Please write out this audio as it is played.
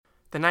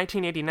The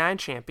 1989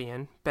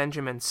 champion,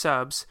 Benjamin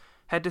Subs,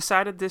 had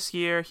decided this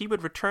year he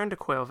would return to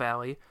Quail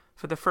Valley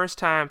for the first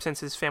time since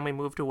his family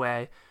moved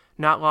away,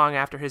 not long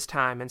after his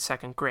time in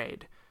second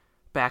grade.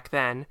 Back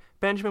then,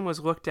 Benjamin was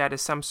looked at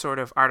as some sort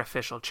of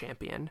artificial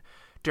champion.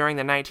 During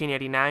the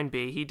 1989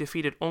 B, he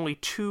defeated only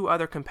 2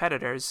 other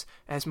competitors,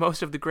 as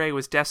most of the Gray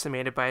was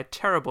decimated by a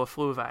terrible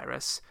flu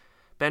virus.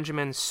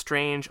 Benjamin's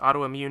strange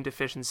autoimmune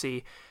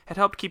deficiency had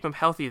helped keep him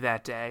healthy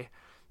that day.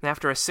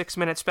 After a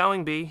 6-minute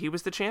spelling bee, he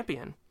was the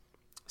champion.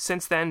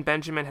 Since then,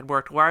 Benjamin had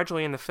worked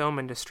largely in the film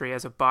industry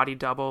as a body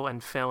double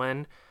and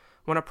fill-in.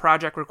 When a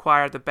project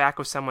required the back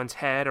of someone's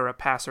head or a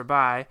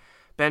passerby,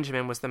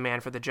 Benjamin was the man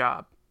for the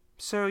job.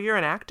 "So you're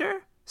an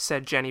actor?"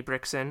 said Jenny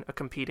Brixen, a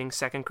competing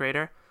second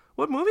grader.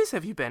 "What movies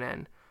have you been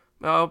in?"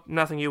 "Oh,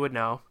 nothing you would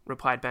know,"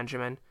 replied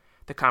Benjamin.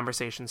 The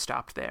conversation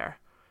stopped there.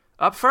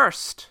 "Up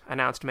first,"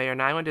 announced Mayor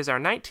Nyland, "is our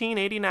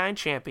 1989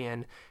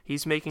 champion.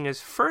 He's making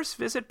his first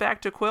visit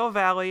back to Quail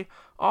Valley,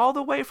 all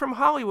the way from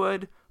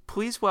Hollywood.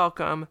 Please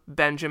welcome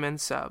Benjamin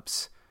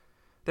Subs."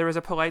 There was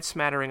a polite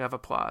smattering of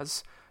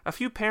applause. A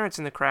few parents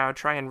in the crowd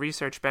try and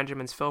research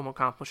Benjamin's film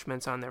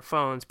accomplishments on their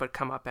phones, but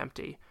come up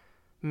empty.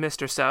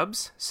 "Mr.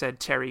 Subs," said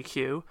Terry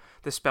Q.,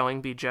 the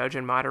spelling bee judge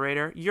and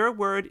moderator, "your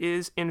word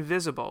is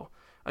invisible.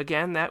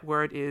 Again, that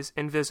word is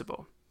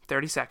invisible.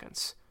 30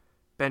 seconds.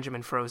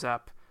 Benjamin froze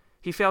up.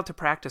 He failed to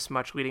practice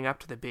much leading up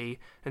to the bee,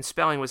 and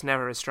spelling was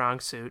never his strong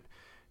suit.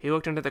 He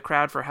looked into the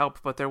crowd for help,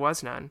 but there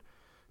was none.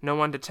 No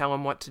one to tell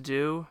him what to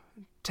do.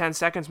 10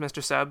 seconds,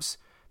 Mr. Subs."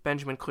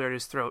 Benjamin cleared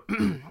his throat.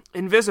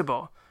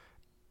 "Invisible.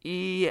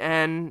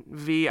 E-N-V-I-S-I-B-L-E?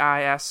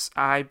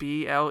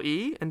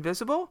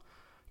 Invisible?"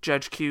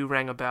 Judge Q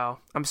rang a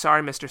bell. "I'm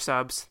sorry, Mr.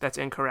 Subs. That's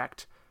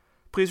incorrect.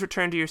 Please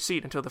return to your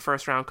seat until the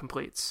first round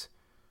completes."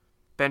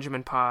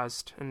 Benjamin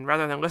paused, and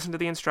rather than listen to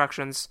the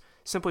instructions,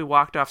 simply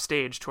walked off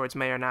stage towards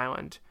Mayor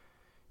Nyland.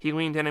 He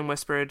leaned in and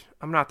whispered,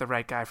 "I'm not the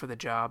right guy for the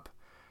job."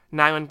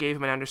 Nyland gave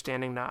him an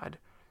understanding nod.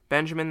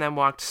 Benjamin then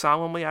walked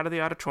solemnly out of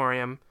the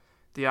auditorium,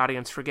 the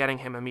audience forgetting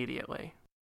him immediately.